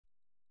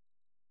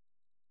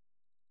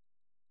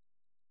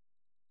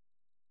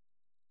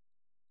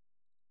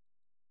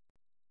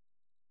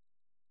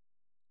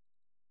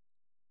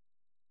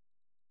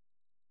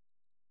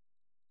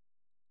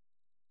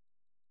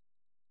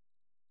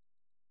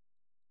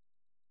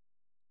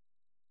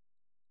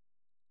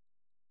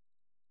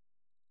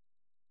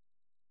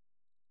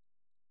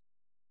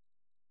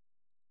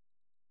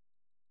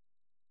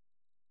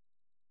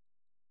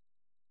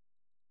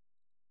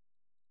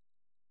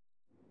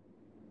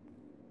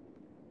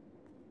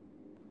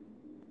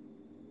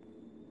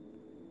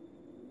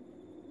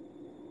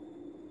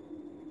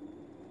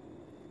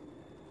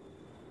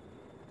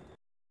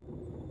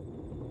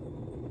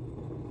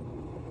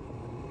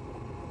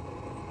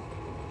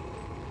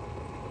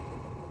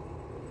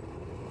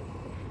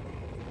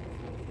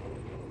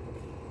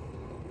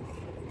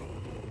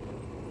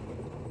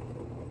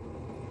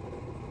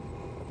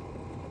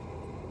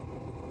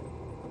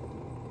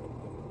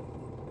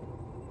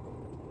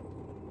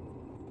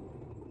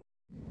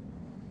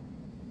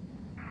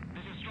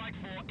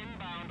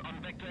inbound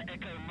on Vector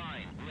Echo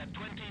 9. We have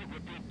 20,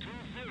 repeat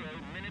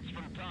 20 minutes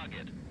from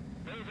target.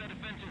 Those air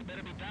defenses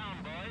better be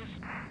down, boys.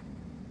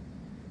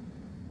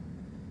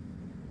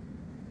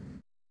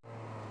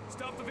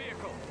 Stop the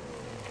vehicle.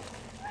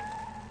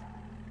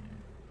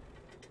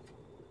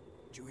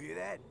 Did you hear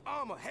that?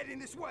 Armor heading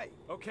this way.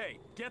 Okay,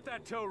 get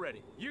that tow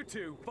ready. You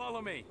two,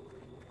 follow me.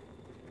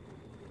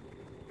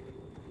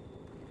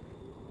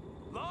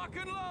 Lock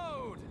and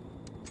load!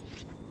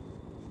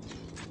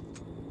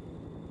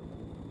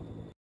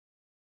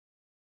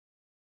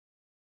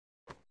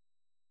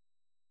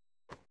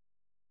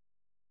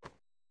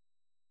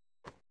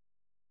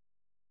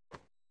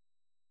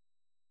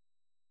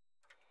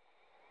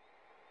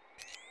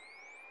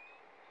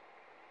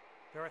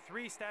 There are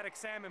 3 static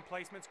SAM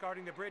emplacements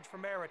guarding the bridge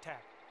from air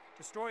attack.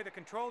 Destroy the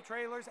control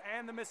trailers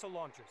and the missile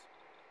launchers.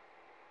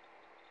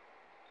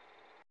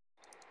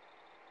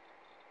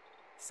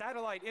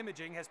 Satellite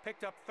imaging has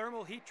picked up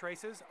thermal heat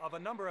traces of a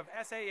number of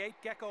SA-8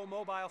 Gecko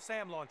mobile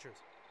SAM launchers.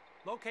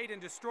 Locate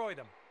and destroy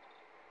them.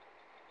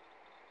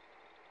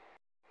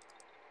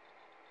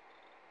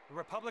 The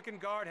Republican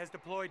Guard has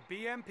deployed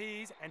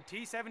BMPs and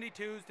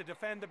T-72s to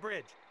defend the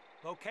bridge.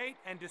 Locate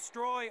and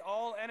destroy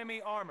all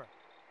enemy armor.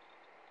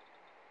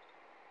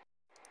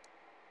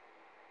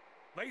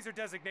 Laser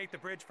designate the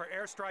bridge for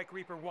Airstrike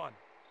Reaper 1.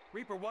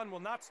 Reaper 1 will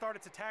not start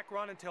its attack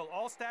run until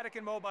all static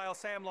and mobile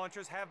SAM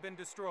launchers have been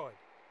destroyed.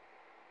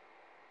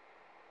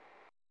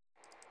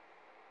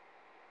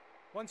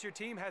 Once your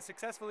team has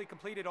successfully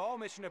completed all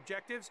mission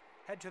objectives,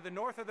 head to the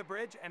north of the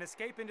bridge and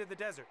escape into the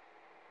desert.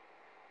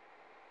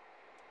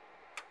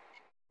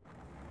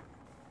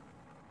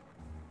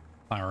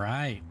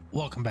 Alright,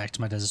 welcome back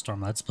to my Desert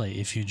Storm Let's Play.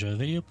 If you enjoyed the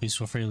video, please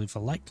feel free to leave a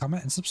like,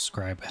 comment, and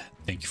subscribe.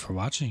 Thank you for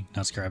watching. Now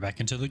let's get right back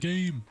into the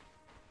game.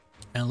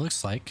 And it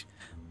looks like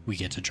we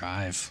get to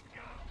drive.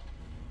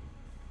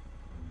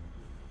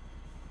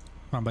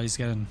 Come on, buddy's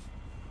getting...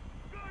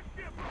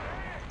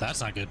 That's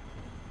not good.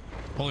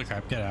 Holy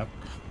crap, get out.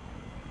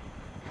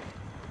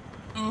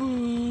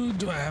 Ooh,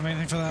 do I have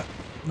anything for that?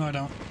 No, I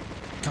don't.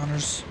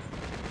 Connors.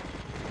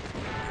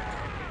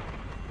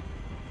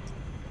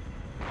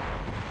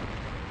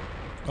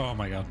 Oh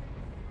my god.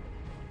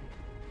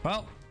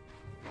 Well,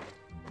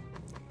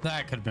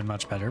 that could have been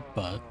much better,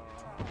 but...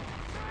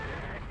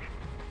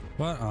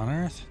 What on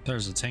earth?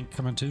 There's a tank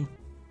coming too.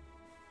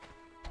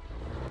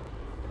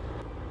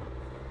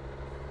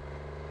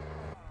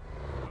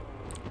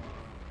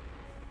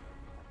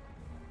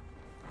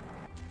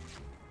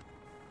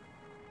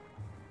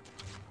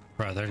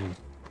 Bro, they're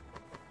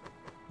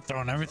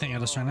throwing everything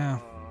at us right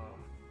now.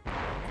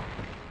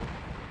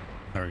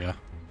 There we go.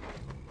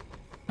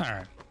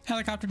 Alright.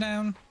 Helicopter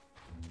down.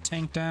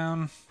 Tank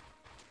down.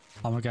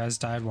 All my guys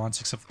died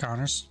once except for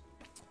Connors.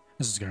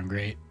 This is going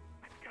great.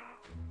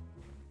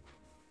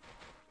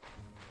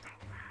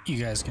 You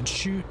guys can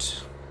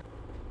shoot.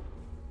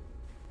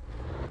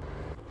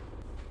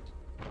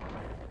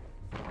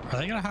 Are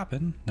they gonna hop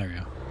in? There we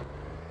go.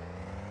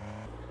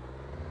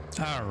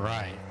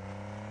 Alright.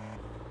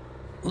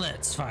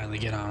 Let's finally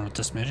get on with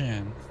this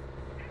mission.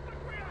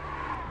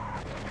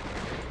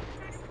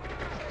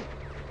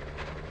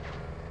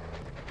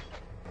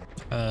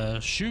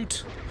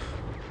 Shoot.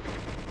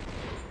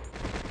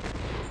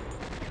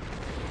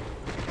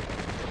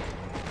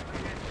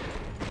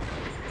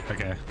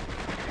 Okay.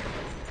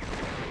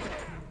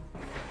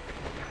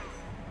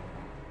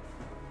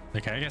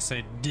 Okay, I guess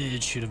they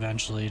did shoot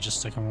eventually. It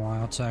just took them a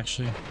while to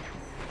actually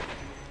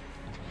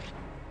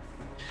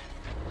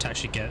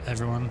get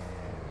everyone.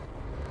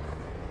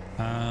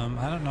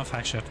 I don't know if I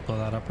actually have to blow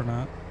that up or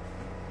not.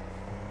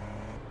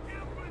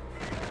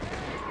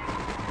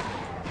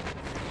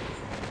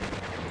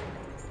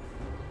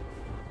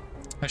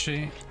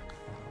 Actually,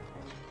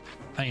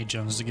 I need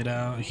Jones to get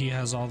out. He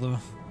has all the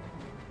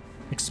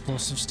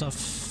explosive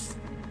stuff.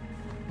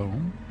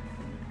 Boom.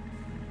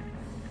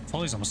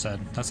 Foley's almost dead.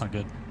 That's not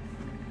good.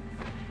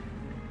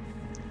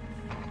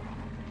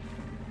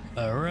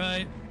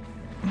 Alright.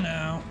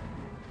 Now,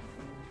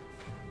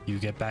 you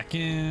get back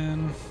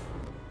in.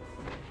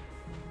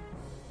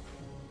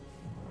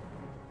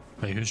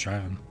 Wait, who's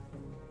driving?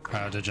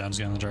 Oh, did Jones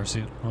get in the driver's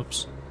seat?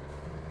 Whoops.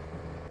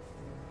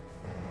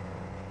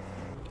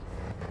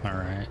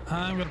 Alright,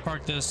 I'm gonna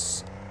park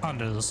this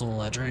under this little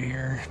ledge right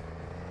here.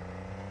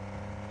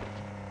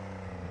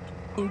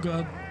 Oh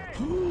god.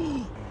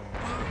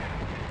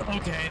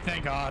 Okay,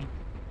 thank god.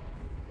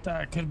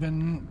 That could have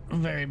been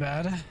very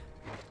bad.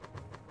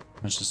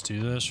 Let's just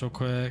do this real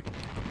quick.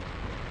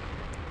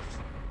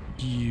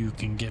 You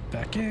can get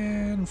back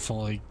in,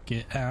 fully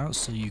get out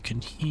so you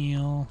can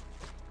heal.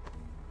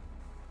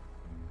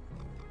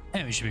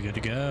 And we should be good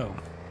to go.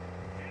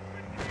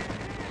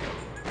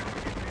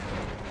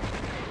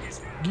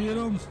 Get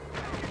him.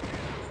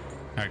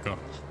 All right,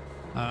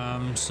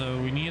 cool. So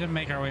we need to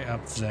make our way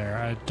up there.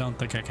 I don't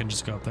think I can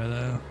just go up there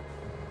though.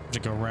 I have to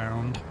go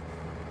around.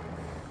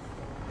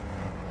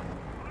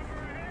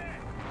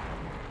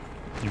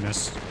 You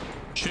missed.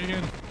 Shoot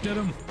again. Get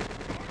him.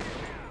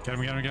 Get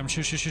him, get him, get him.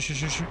 Shoot, shoot, shoot, shoot,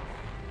 shoot, shoot.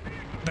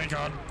 Thank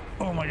God.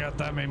 Oh my God,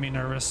 that made me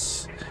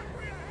nervous.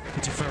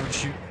 Get too forward,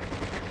 shoot.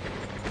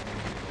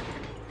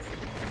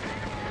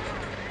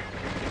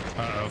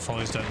 Uh-oh,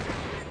 Foley's dead.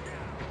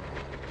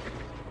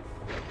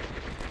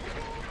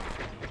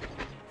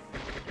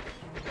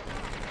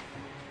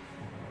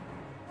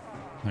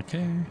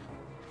 Okay.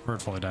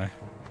 Where'd Foley die?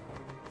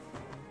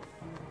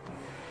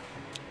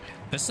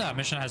 This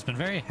mission has been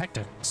very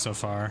hectic so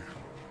far.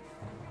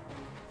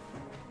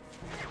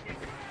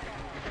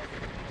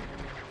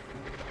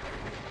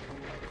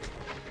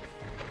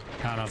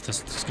 I don't know if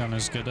this gun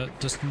is good at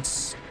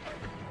distance.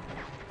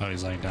 Oh,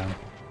 he's laying down.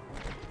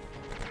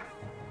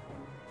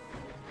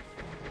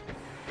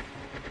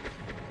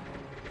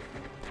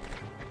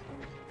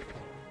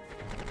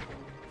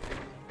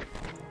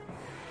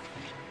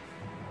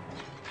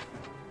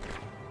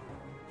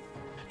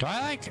 Do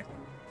I like...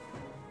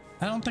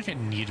 I don't think I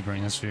need to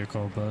bring this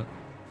vehicle, but...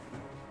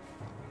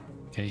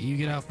 Okay, you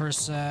get out for a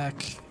sec.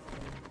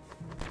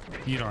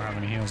 You don't have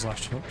any heals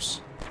left,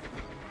 whoops.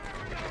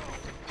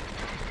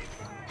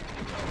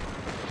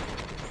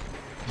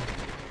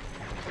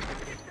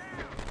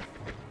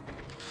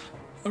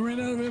 I ran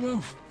out of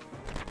ammo.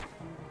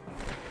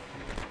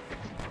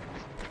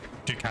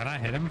 Dude, can I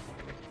hit him?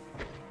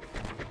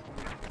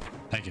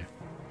 Thank you.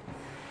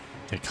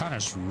 Okay,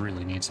 Connors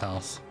really needs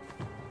health.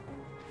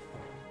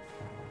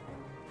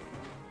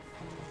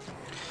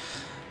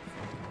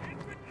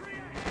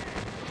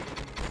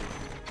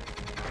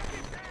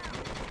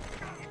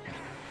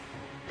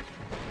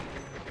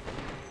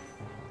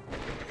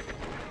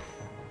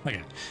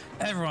 Okay,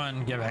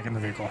 everyone get back in the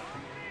vehicle.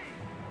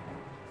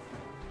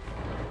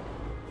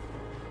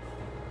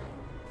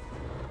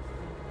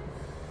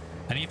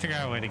 I need to figure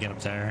out a way to get up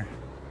there.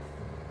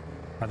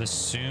 I'd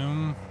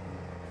assume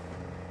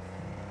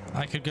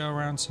I could go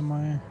around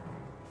somewhere.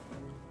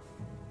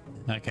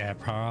 Okay,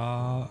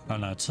 oh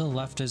no, to the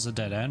left is a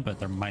dead end, but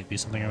there might be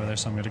something over there,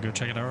 so I'm gonna go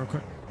check it out real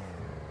quick.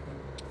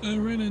 I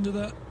ran into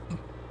that.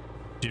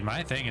 Dude,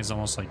 my thing is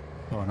almost like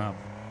blowing up.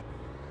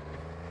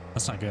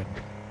 That's not good.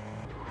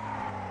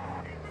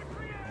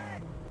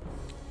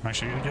 I'm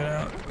actually gonna get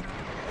out.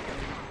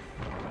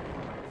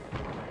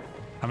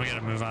 I'm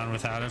gonna move on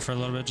without it for a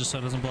little bit just so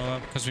it doesn't blow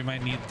up, because we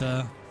might need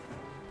the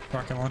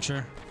rocket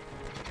launcher.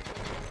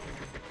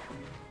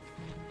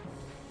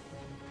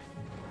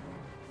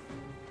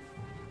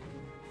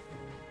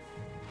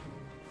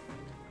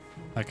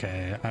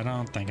 Okay, I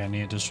don't think I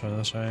need to destroy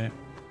this, right?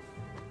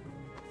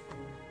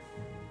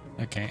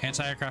 Okay,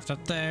 anti-aircraft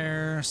up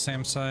there,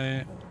 SAM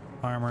site,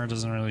 armor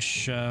doesn't really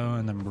show,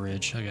 and then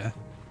bridge, okay.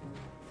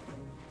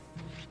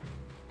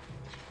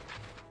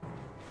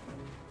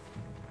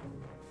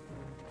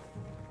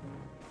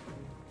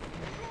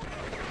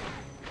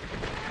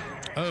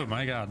 Oh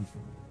my god.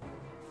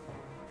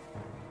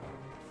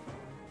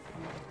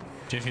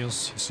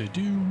 J-Feels, yes I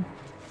do.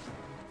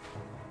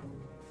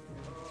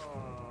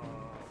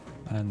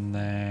 And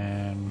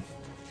then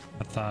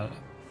I thought,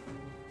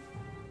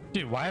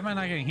 dude, why am I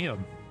not getting healed?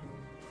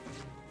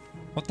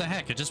 What the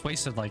heck? It just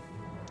wasted like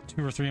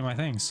 2 or 3 of my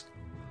things.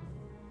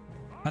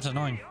 That's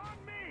annoying.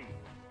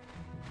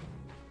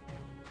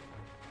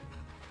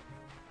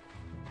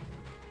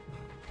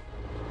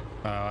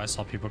 Oh, I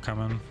saw people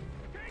coming.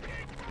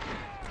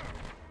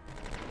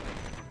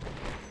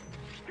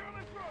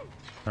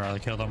 I'd rather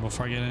kill them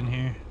before I get in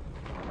here.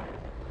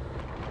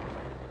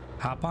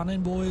 Hop on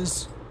in,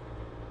 boys.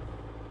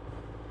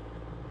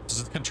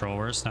 Does it control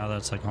worse now that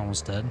it's like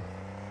almost dead?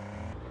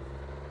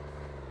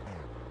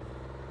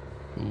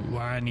 Ooh,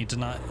 I need to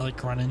not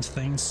like run into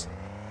things.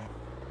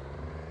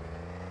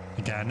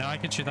 Okay, I know I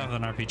can shoot that with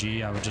an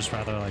RPG. I would just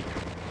rather like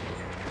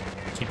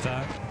keep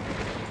that.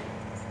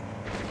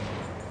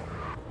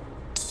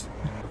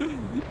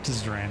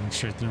 Just ran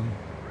straight through him.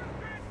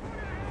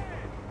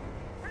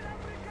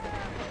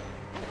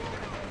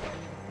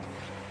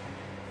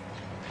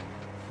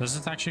 Does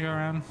this actually go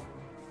around?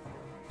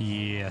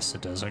 Yes,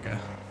 it does. Okay.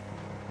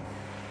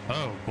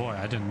 Oh boy,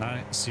 I did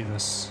not see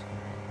this.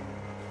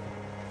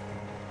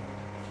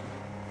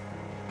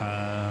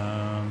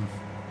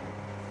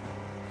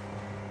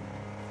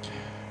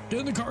 Get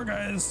in the car,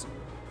 guys.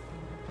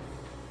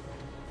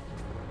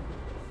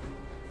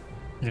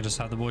 You can just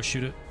have the boys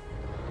shoot it.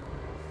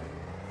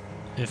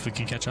 If we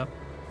can catch up.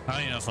 I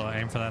don't even know if they'll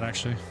aim for that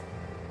actually.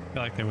 I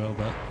feel like they will,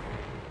 but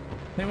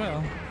they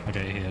will.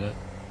 Okay, he hit it.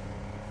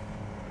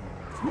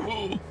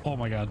 Whoa. Oh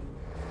my god.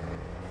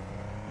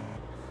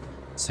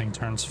 This thing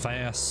turns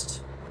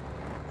fast.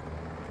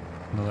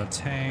 Another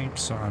tank,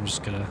 so I'm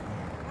just gonna...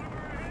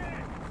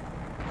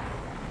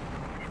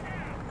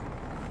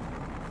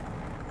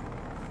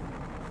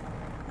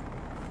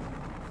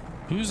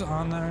 Who's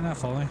on there right now,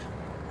 Foley?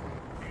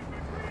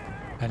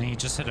 And he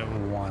just hit it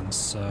once,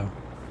 so...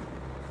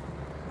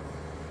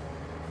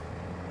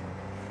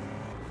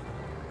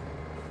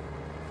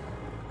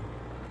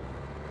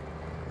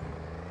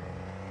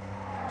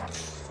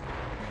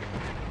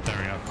 There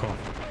we go, cool.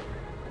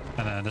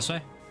 And then this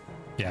way?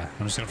 Yeah,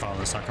 I'm just gonna follow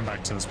this. I'll come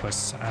back to this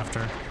place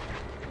after.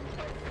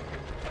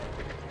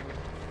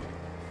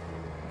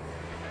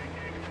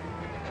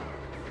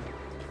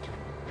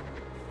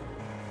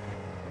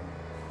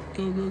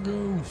 Go, go,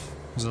 go.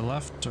 Is it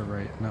left or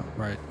right? No,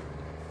 right.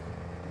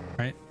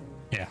 Right?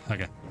 Yeah,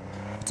 okay.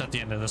 It's at the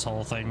end of this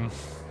whole thing.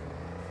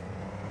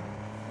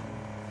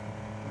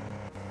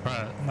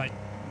 But my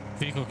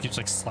vehicle keeps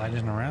like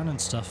sliding around and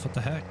stuff. What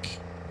the heck?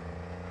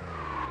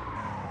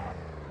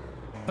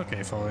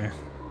 Okay, Foley.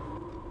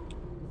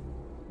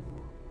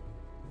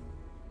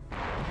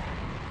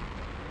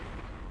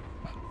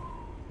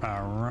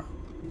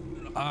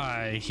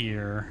 I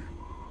hear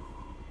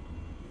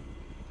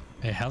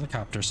a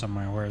helicopter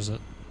somewhere. Where is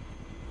it?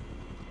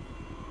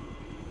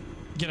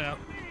 Get out.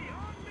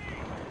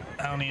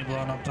 I don't need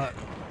blowing up that.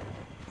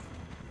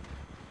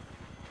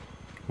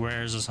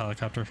 Where is this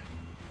helicopter?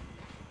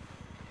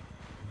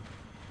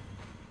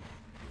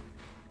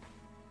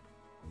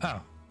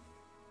 Oh.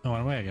 It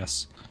went away, I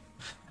guess.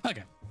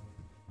 Okay.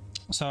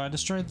 So I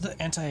destroyed the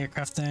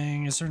anti-aircraft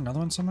thing. Is there another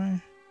one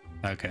somewhere?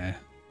 Okay.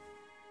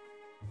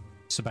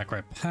 So back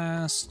right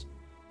past.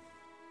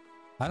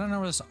 I don't know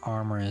where this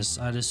armor is.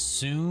 I'd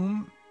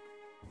assume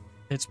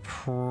it's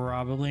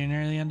probably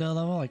near the end of the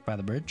level, like by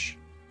the bridge.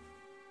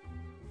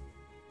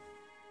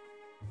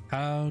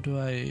 How do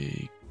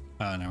I...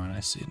 Oh, no, I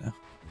see it now.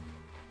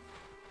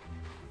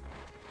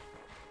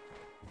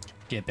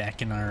 Get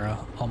back in our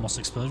almost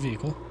exploded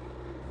vehicle.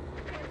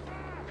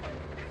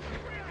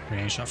 We're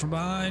getting shot from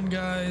behind,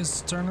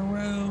 guys. Turn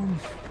around.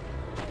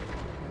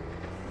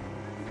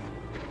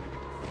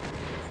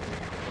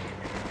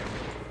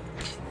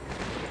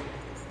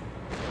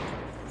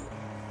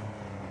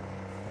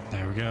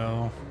 There we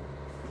go.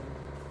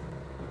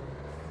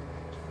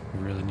 We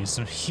really need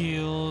some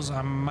heals.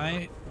 I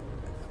might...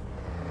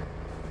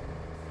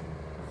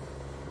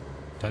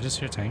 Did I just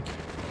hear a tank?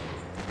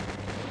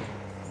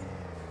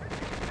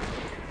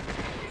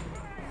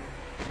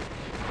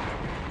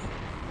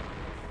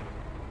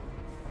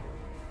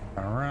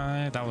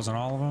 Alright, that wasn't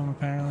all of them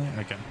apparently.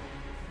 Okay.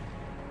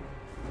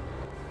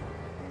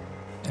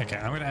 Okay,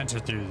 I'm gonna enter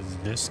through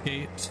this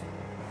gate.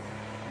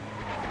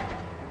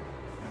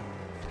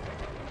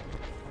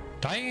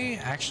 Do I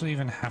actually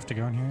even have to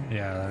go in here?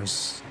 Yeah,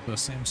 there's the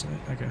same site.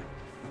 Okay.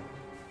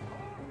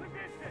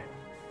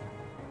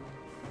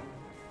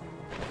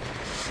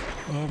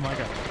 Oh my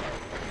god.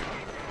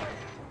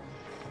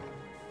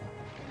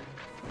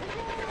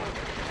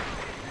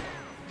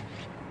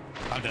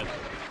 I'm dead.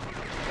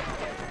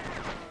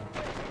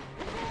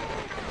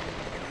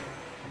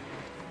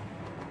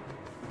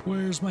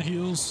 Where's my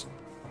heals?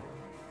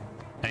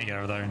 Now you get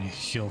over there and you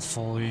heal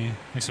fully.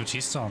 Except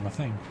she's still on the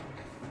thing.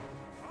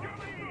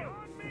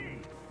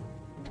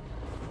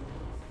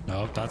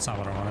 Nope, that's not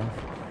what I wanted.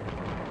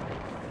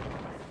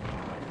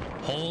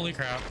 Holy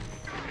crap.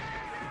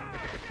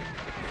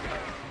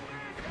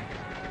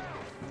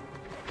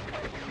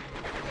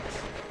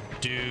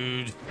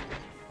 Dude.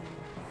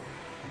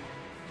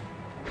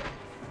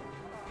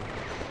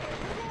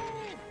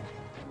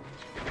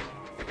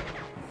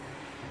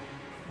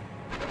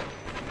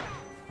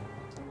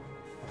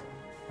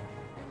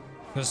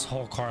 This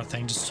whole car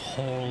thing just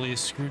totally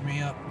screwed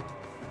me up.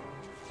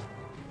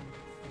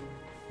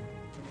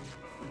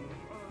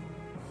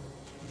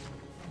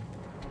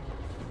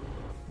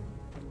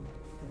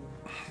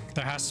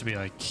 There has to be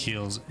like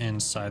heals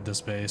inside this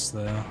base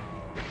though.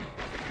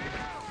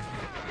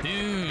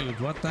 Dude,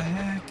 what the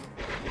heck?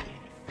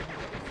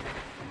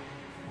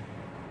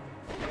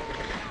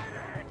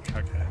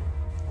 Okay.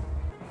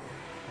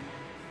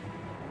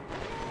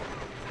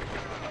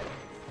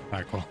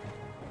 Alright, cool.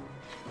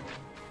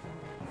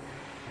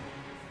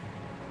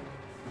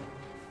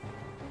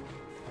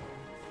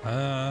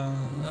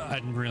 I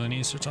didn't really need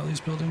to search all these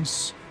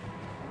buildings.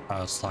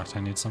 Oh, it's locked. I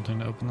need something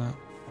to open that.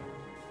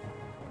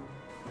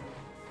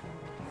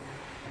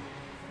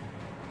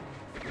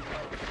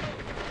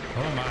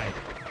 Oh my.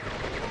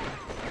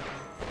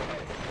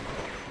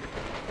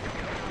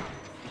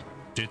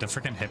 Dude, the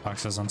freaking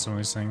hitboxes on some of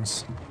these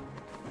things.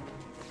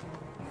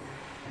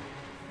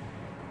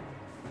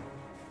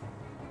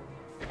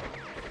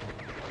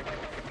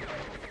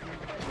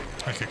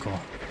 Okay, cool.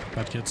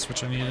 Medkits,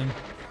 which I needed.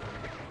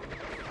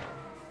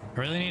 I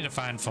really need to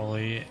find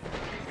Foley.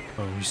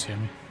 Oh, you see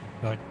me?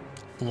 Like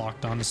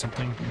locked onto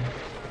something.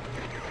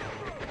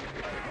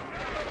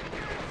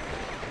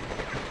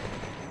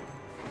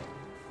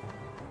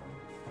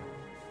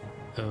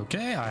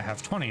 Okay, I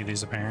have 20 of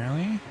these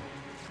apparently.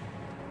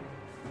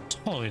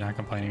 Totally not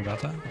complaining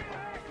about that.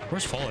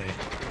 Where's Foley?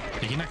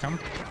 Did he not come?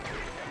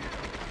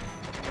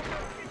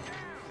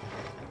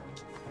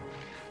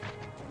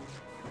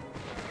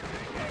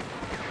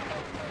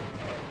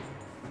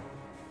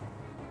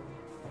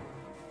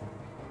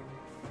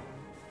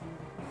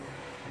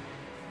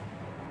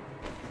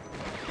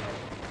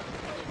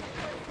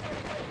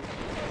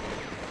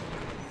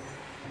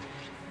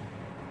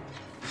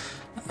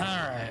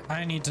 Alright,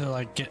 I need to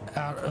like get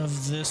out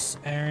of this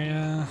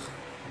area.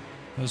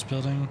 This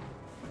building.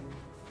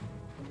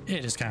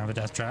 It is kind of a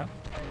death trap.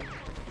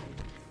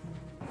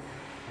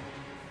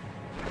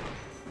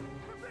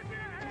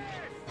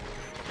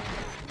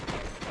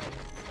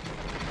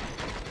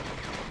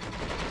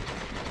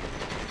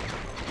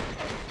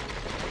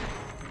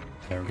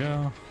 There we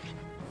go.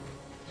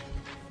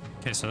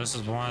 Okay, so this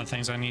is one of the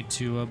things I need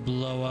to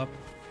blow up.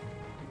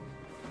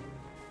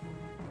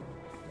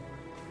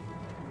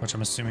 Which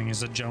I'm assuming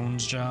is a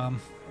Jones job.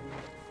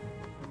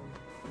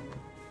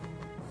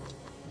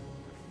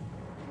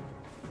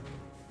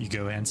 You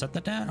go ahead and set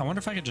that down. I wonder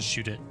if I could just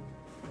shoot it.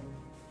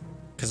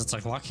 Because it's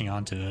like locking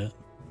onto it.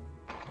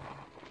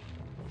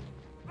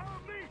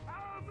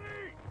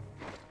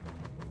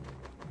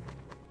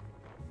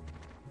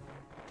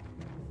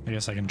 I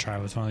guess I can try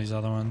with one of these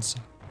other ones.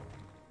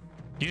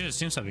 You'd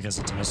assume so because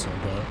it's a missile,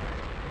 but...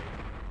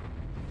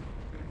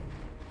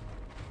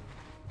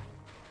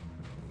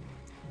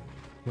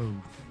 Whoa.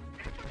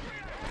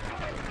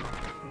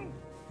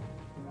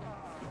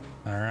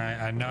 Alright,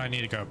 I know I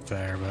need to go up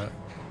there, but...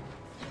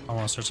 I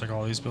want to search like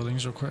all these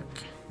buildings real quick.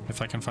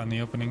 If I can find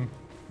the opening.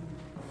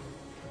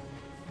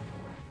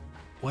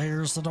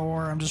 Where's the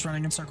door? I'm just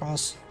running in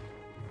circles.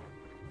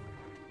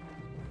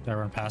 Did I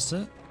run past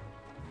it?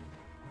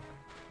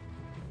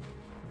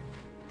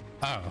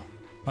 Oh,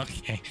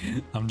 okay.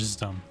 I'm just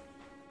dumb.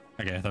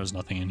 Okay, there's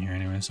nothing in here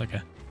anyways. Okay.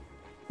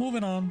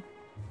 Moving on.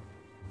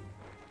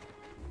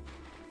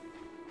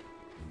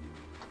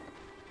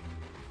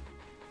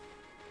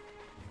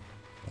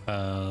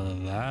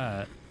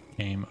 That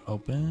came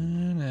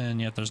open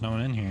and yet there's no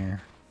one in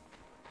here.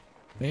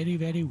 Very,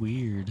 very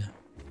weird.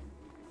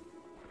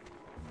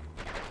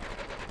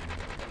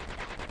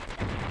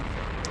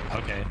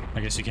 Okay, I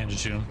guess you can't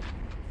just shoot him.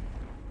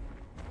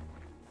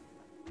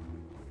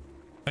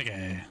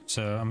 Okay,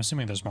 so I'm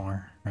assuming there's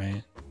more,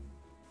 right?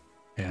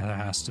 Yeah, there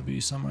has to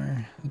be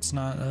somewhere. It's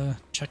not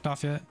checked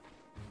off yet.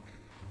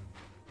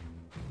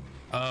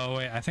 Oh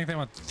wait, I think they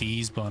want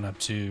these blown up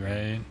too,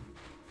 right?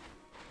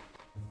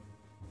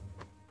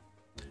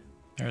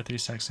 There are 3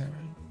 seconds.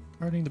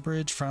 Guarding the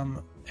bridge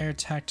from air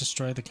attack,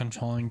 destroy the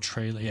controlling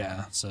trailer.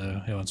 Yeah,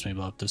 so it wants me to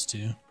blow up this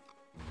too.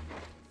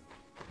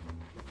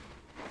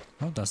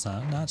 Oh, that's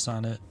not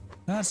it.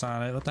 That's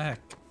not it. What the heck?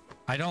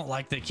 I don't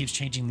like that it keeps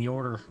changing the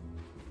order.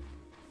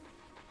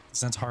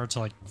 Since it's hard to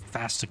like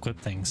fast equip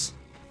things.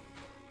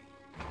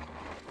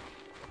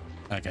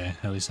 Okay,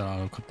 at least I'll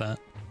auto equip that.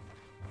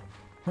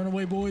 Run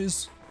away,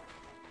 boys.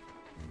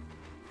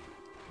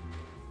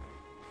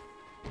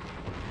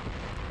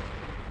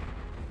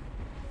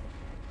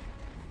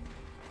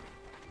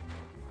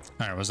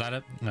 Alright, was that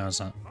it? No, it's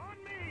not.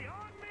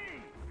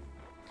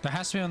 There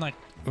has to be one like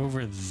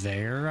over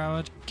there, I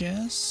would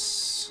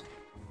guess.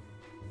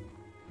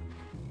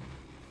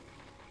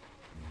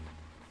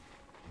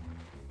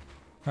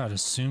 I would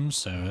assume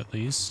so, at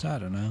least. I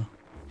don't know.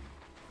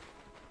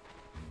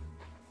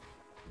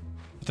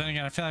 But then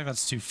again, I feel like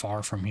that's too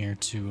far from here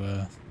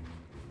to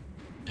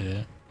do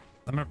it.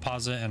 I'm gonna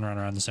pause it and run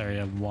around this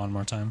area one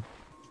more time.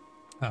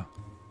 Oh,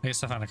 I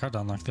guess I found a card to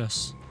unlock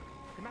this.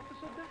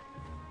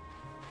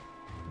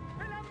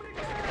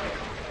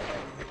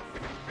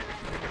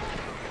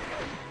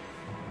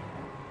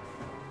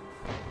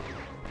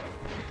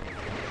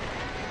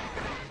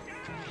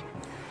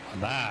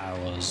 That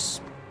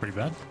was pretty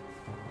bad.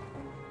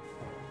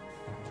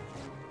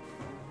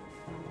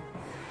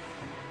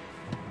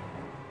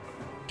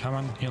 Come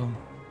on, heal him.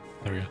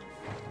 There we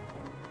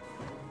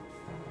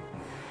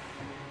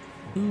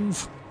go.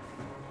 Oof.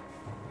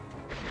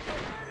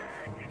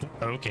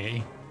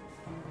 Okay.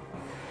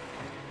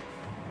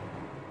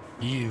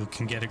 You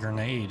can get a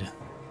grenade.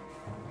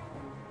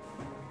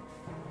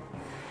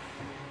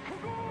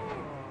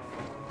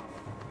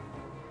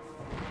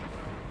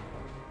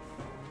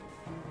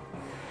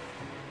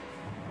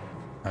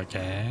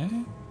 Okay.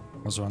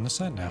 What's on this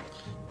side now?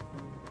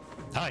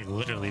 I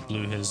literally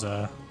blew his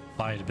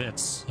fly to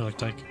bits. It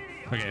looked like.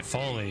 Okay,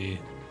 Foley.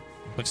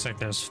 Looks like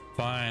there's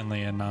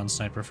finally a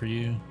non-sniper for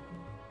you.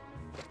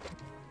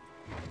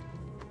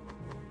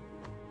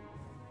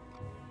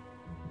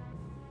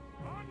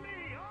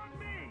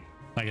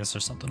 I guess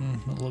there's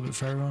something a little bit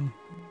for everyone.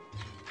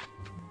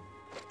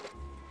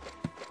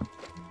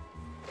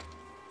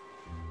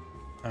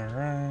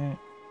 Alright.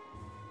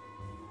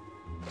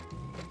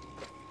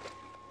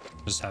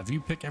 Just have you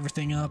pick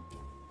everything up.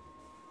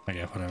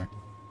 Okay, whatever.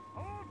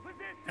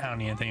 I don't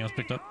need anything else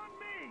picked up.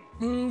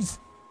 Move!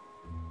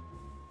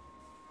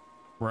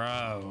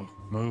 Bro,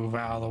 move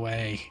out of the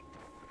way.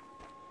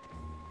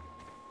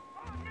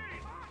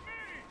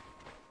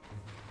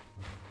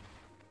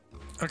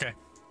 Okay,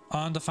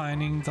 on to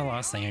finding the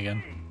last thing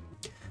again.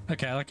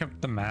 Okay, I look up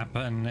the map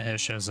and it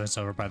shows that it's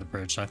over by the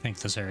bridge, so I think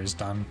this area is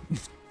done.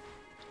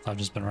 I've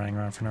just been running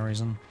around for no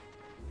reason.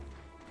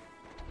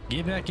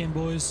 Get back in,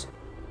 boys.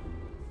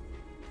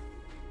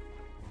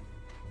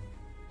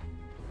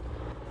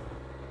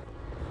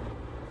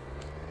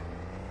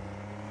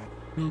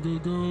 Go, go,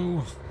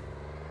 go.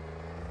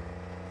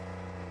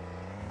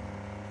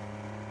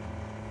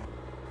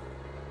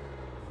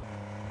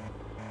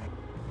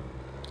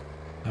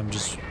 I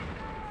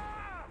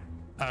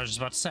was just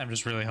about to say, I'm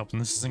just really hoping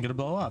this isn't gonna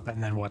blow up.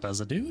 And then what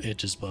does it do? It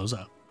just blows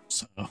up.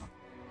 So.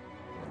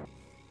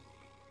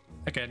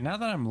 Okay, now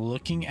that I'm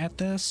looking at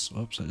this,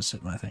 whoops, I just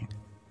hit my thing.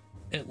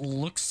 it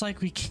looks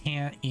like we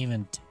can't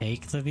even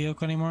take the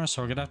vehicle anymore,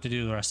 so we're gonna have to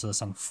do the rest of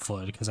this on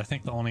foot, because I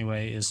think the only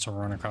way is to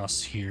run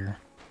across here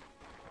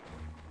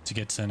to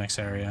get to the next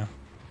area.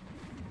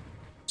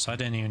 So I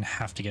didn't even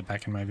have to get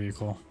back in my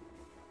vehicle,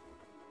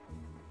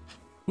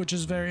 which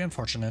is very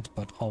unfortunate,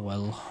 but oh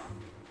well.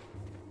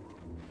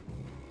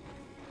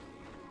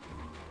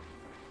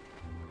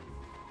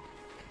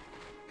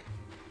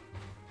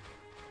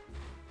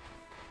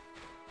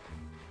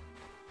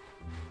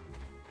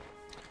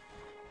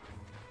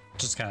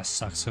 Just kind of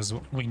sucks because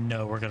we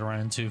know we're gonna run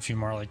into a few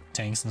more like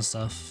tanks and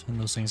stuff,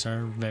 and those things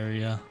are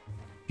very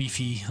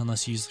beefy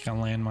unless you use like a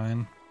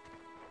landmine.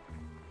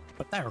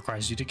 But that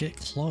requires you to get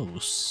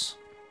close.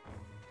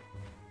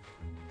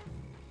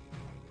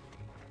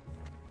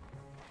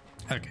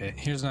 Okay,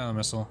 here's another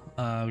missile.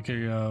 We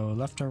could go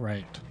left or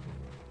right.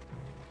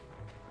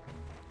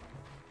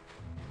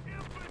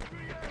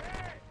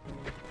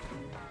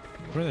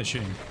 Where are they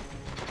shooting?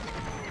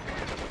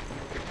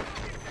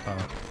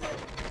 Oh.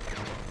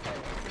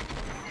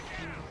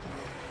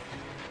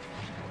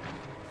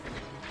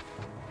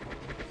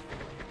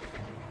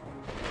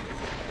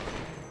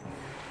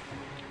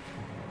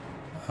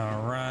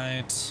 All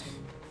right.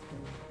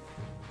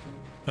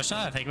 But now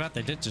that I think about it,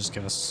 they did just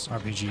give us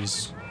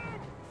RPGs.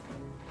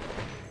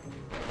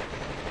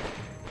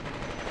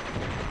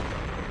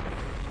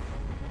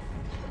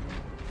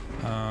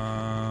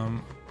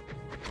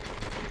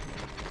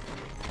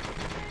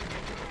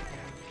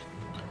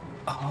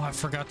 Oh, I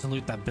forgot to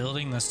loot that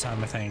building this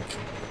time, I think.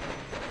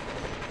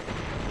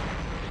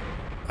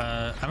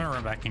 I'm gonna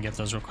run back and get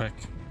those real quick.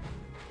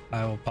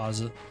 I will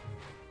pause it.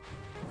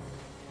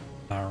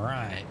 All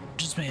right,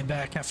 just made it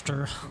back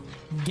after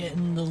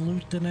getting the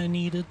loot that I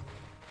needed.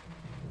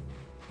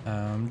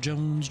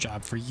 Jones,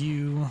 job for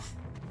you.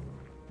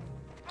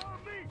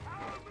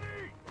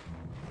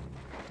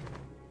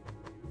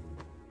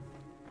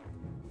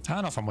 I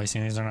don't know if I'm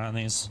wasting these or not on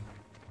these.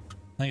 I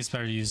think it's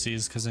better to use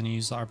these because then you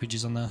use the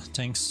RPGs on the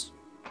tanks.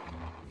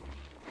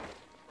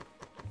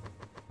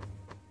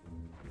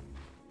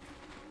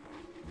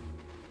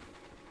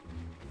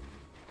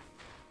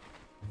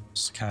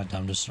 It's kind of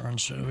dumb just to run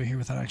straight over here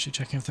without actually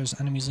checking if there's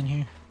enemies in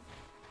here.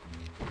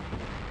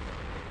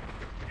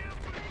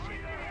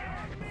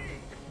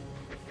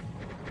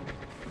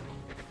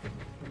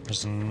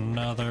 There's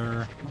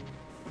another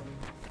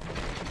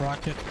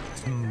rocket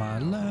from my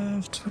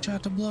left, which I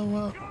have to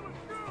blow up.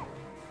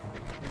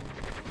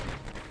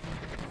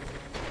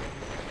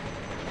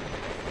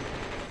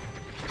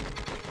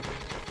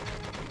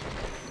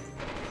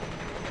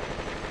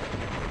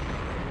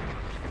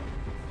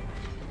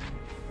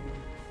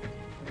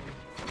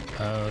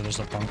 Oh, there's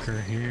a bunker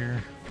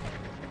here.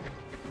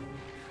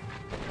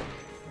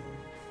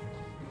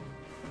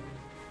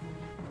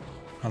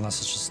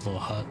 Unless it's just a little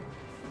hut.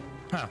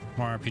 Ah,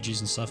 more RPGs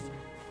and stuff.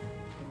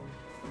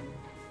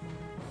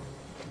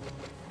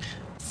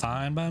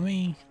 Fine by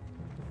me.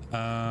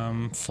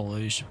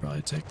 Fully should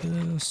probably take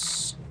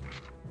this.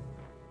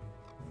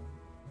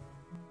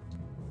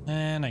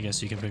 And I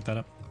guess you can pick that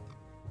up.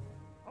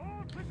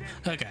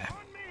 Okay.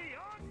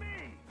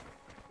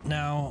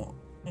 Now,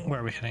 where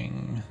are we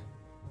heading?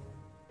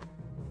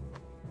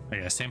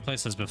 Okay, same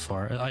place as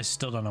before. I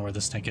still don't know where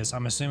this tank is.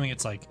 I'm assuming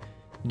it's like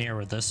near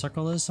where this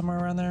circle is, somewhere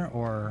around there,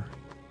 or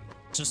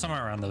just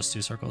somewhere around those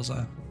two circles.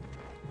 I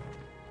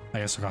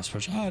guess across the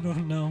bridge. I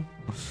don't know.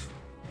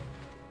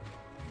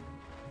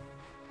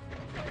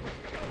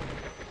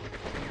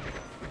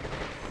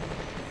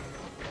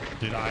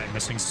 Dude, I am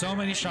missing so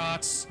many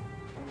shots.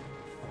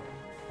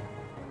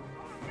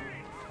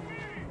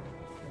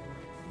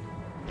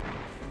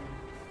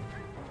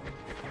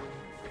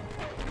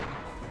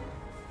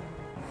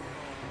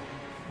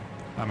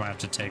 I might have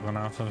to take one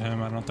off of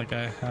him. I don't think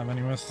I have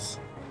any with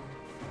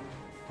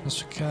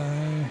this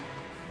guy.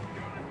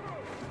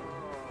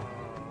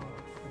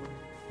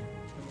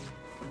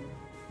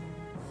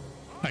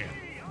 Okay.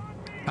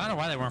 I don't know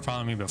why they weren't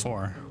following me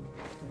before.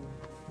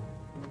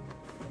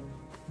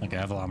 Okay,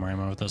 I have a lot more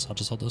ammo with this. I'll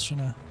just hold this for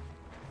now.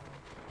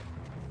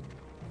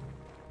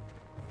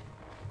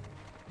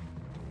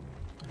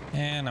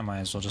 And I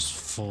might as well just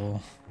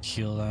full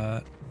heal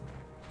that.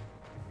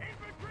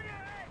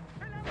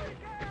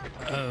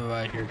 Oh,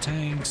 I hear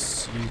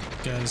tanks. You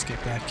guys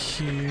get back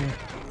here.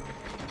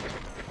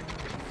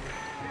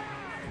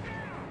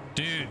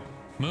 Dude,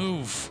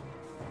 move.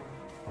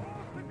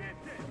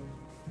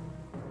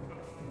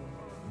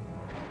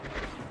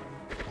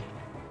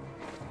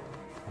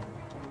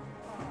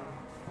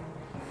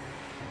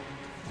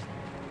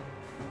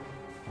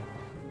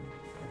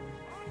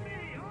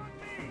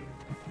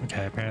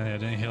 Okay, apparently I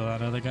didn't heal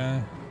that other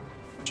guy.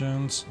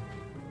 Jones.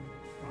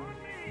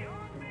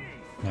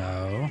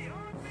 No.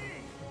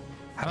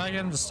 How do I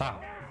get him to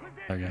stop?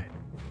 Okay.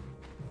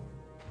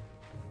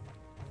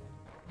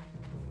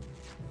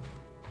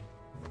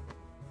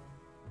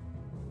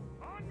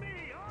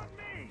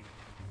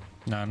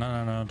 No, no,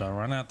 no, no. Don't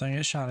run out there and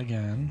get shot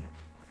again.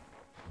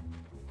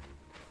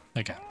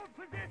 Okay.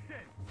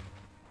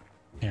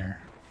 Here.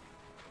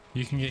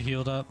 You can get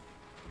healed up.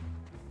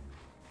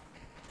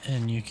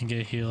 and you can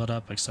get healed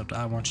up, except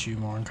I want you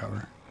more in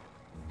cover.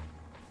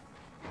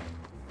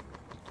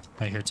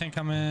 I hear tank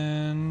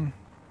coming.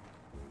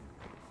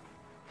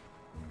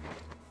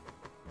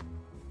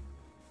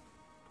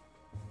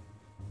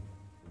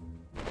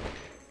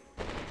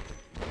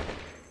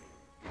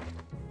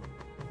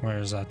 Where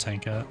is that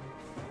tank at?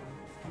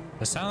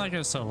 It sounded like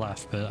it's to the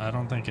left, but I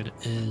don't think it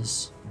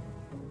is.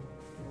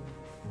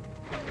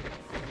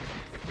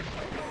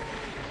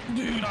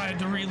 Dude, I had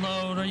to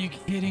reload. Are you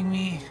kidding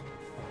me?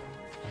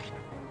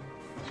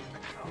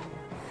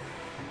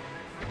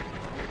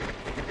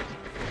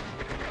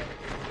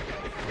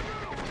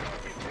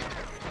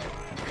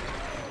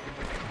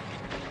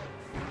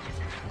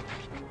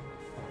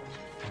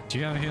 Do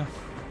you have a heal?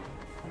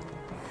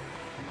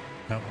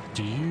 Nope.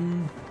 Do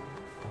you?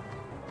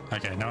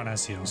 Okay, no one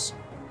has heals.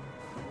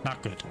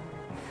 Not good.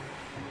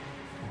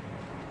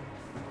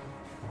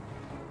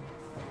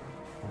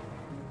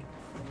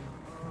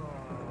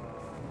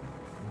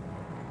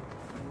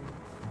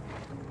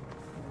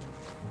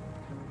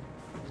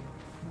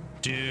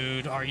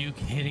 Dude, are you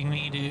kidding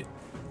me, dude?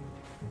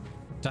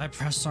 Did I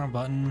press the wrong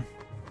button?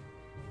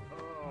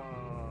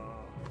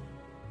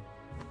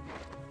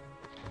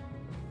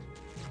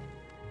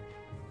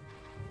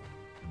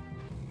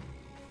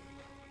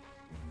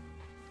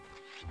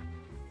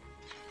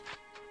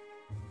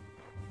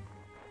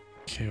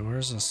 Okay,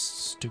 where's this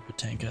stupid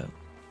tank at?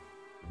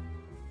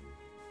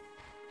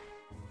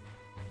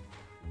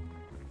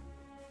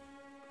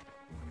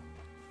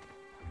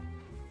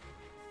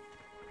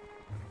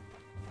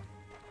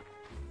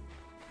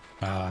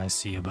 Ah, I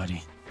see you,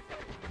 buddy.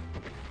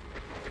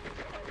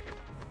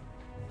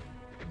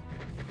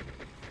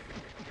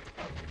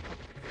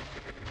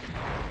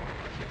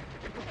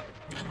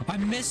 I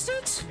missed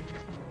it?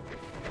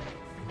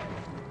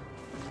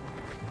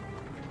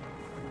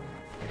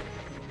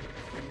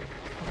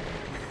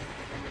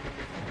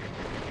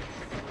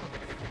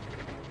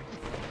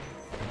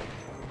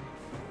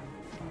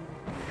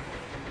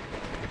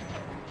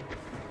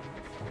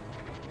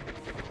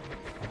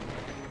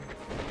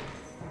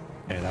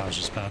 Okay, that was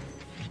just bad.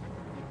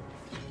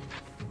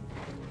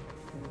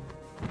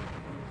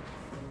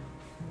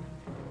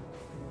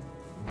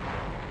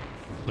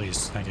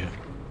 Please, thank you.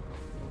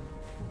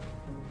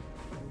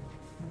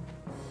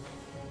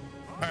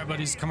 Alright,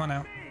 buddies, come on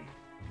out.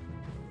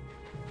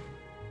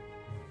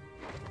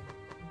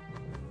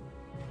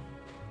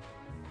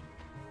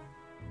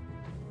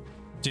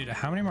 Dude,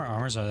 how many more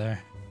armors are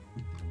there?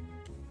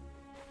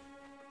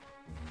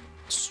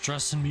 It's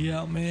stressing me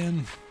out,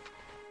 man.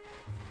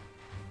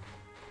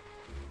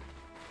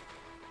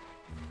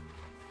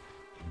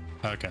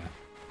 Okay.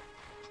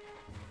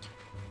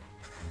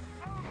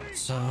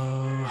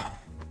 So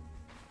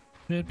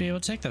we'd be able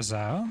to take this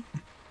out.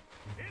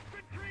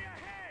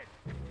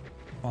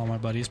 All my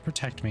buddies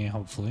protect me,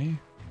 hopefully.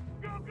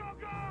 Go, go,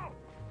 go!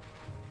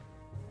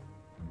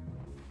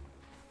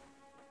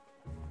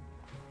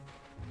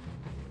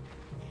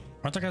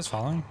 Aren't the guys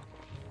falling?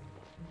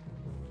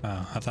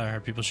 Oh, I thought I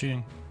heard people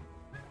shooting.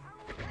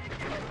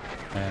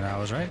 And I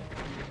was right.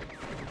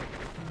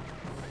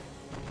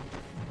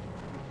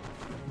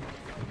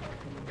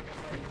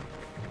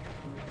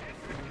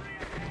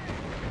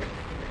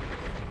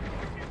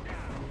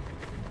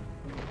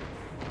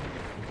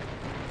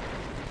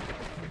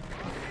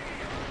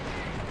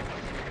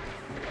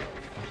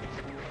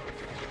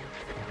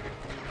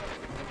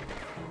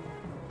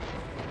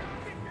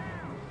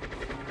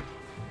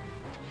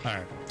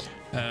 Alright.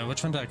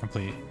 Which one did I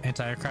complete?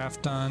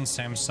 Anti-aircraft done,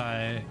 SAM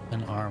sight,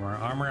 and armor.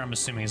 Armor, I'm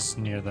assuming, is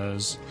near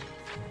those.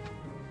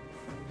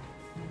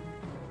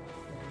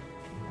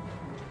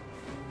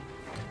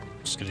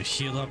 Just gonna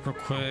heal up real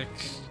quick.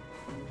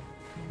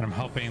 And I'm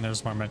hoping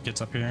there's more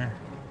medkits up here.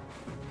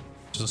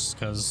 Just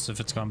because if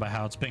it's going by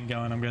how it's been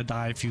going, I'm gonna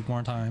die a few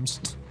more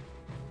times.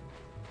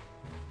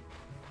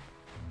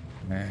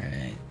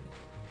 Alright.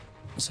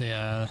 So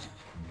yeah,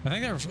 I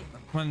think there was,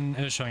 when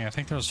it was showing, I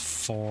think there was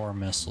 4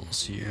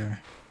 missiles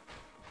here.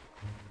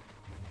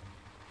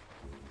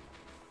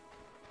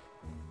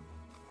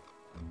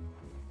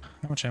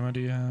 How much ammo do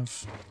you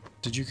have?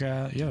 Did you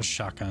grab? You have a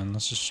shotgun.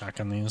 Let's just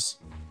shotgun these.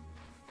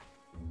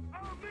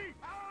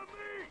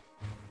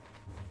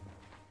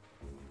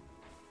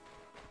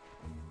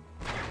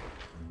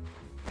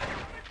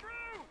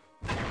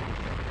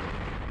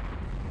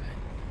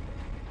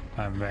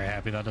 I'm very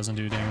happy that doesn't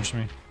do damage to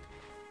me.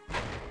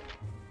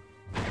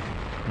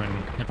 I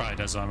mean, it probably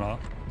does on a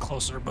lot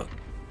closer, but...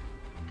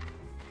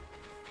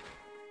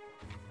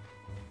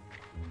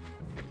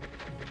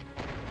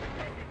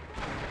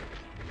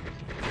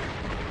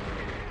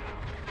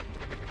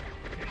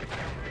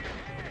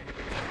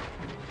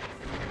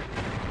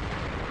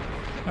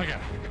 Okay.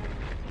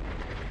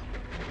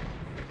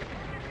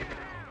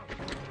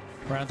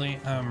 Bradley,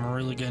 I'm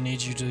really gonna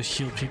need you to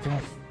heal people.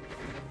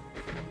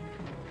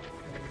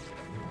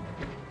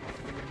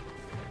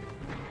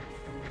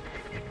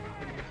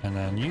 And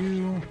then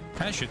you...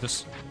 Can I shoot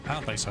this? I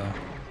don't think so.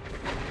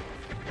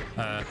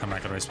 I'm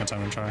not gonna waste my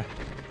time and try.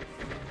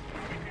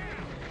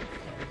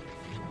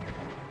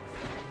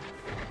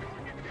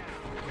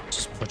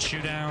 Just Put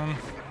you down.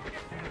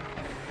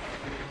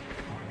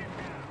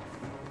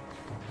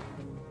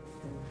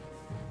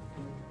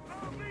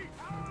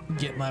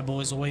 Get my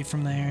boys away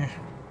from there.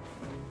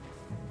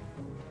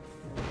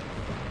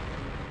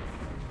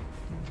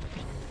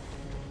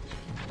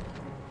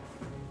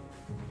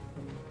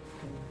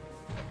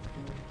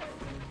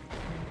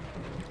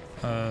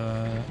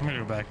 I'm gonna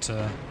go back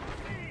to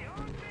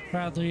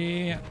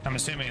Bradley. I'm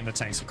assuming the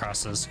tanks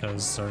across this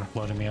because they're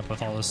loading me up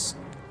with all this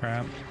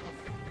crap.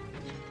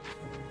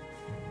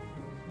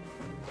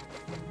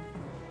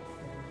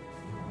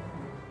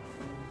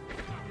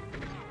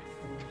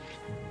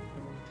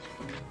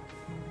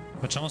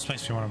 Which almost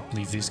makes me want to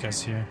leave these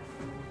guys here.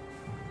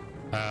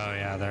 Oh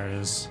yeah, there it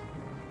is.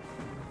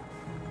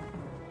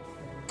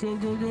 Go,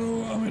 go,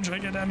 go. I'm gonna try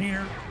to get down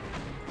here.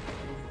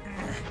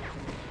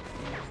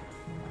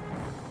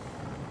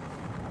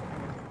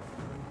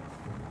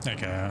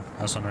 Okay,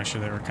 I just want to make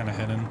sure they were kind of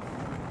hidden.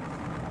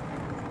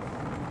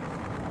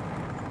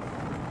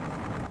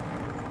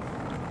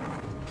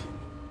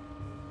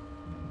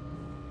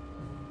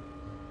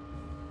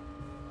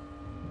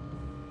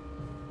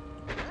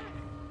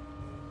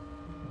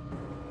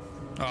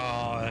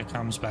 Oh, it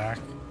comes back.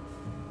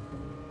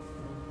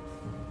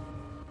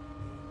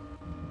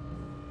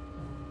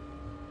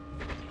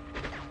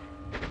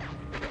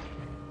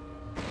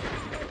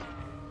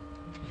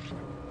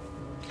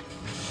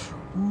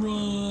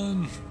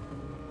 Run!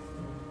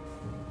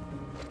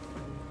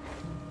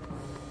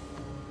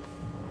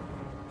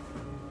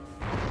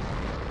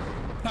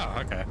 Oh,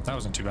 okay. That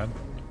wasn't too bad.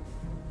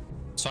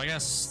 So I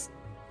guess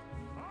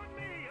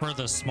for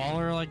the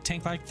smaller, like,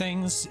 tank-like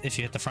things, if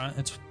you hit the front,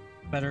 it's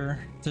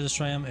better to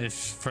destroy them. If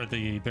for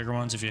the bigger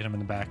ones, if you hit them in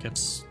the back,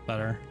 it's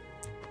better.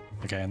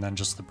 Okay, and then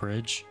just the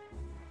bridge.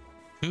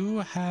 Who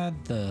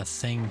had the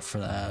thing for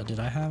that? Did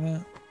I have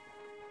it?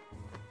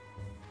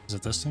 Is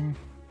it this thing?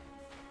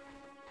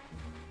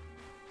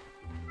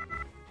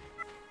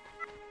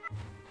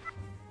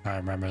 I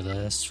remember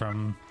this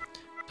from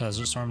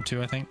Desert Storm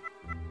 2, I think.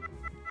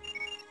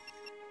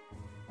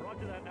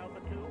 Roger that, Alpha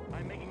 2.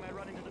 I'm making my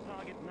run into the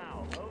target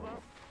now. Over.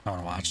 I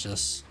want to watch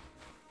this.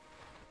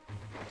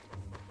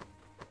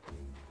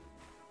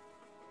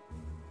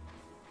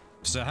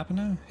 Does that happen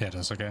now? Yeah, it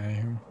does.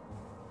 Okay.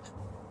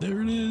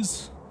 There it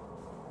is.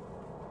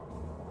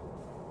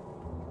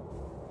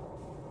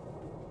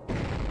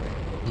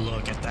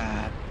 Look at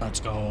that. Let's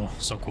go.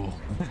 So cool.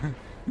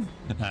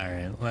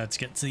 Alright, let's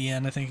get to the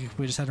end. I think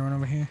we just had to run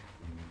over here.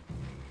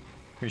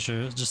 Pretty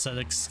sure it just said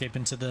escape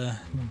into the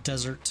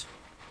desert.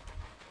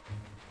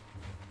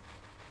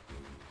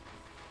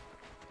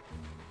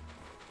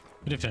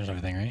 We did finish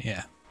everything, right?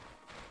 Yeah.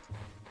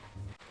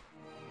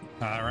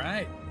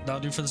 Alright,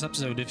 that'll do for this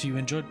episode. If you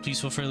enjoyed,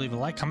 please feel free to leave a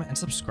like, comment, and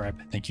subscribe.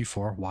 Thank you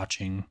for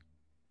watching.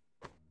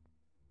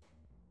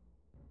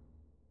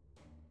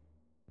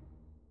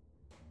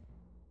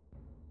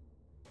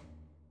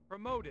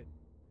 Promoted.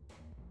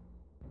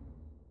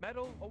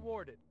 Medal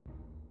awarded.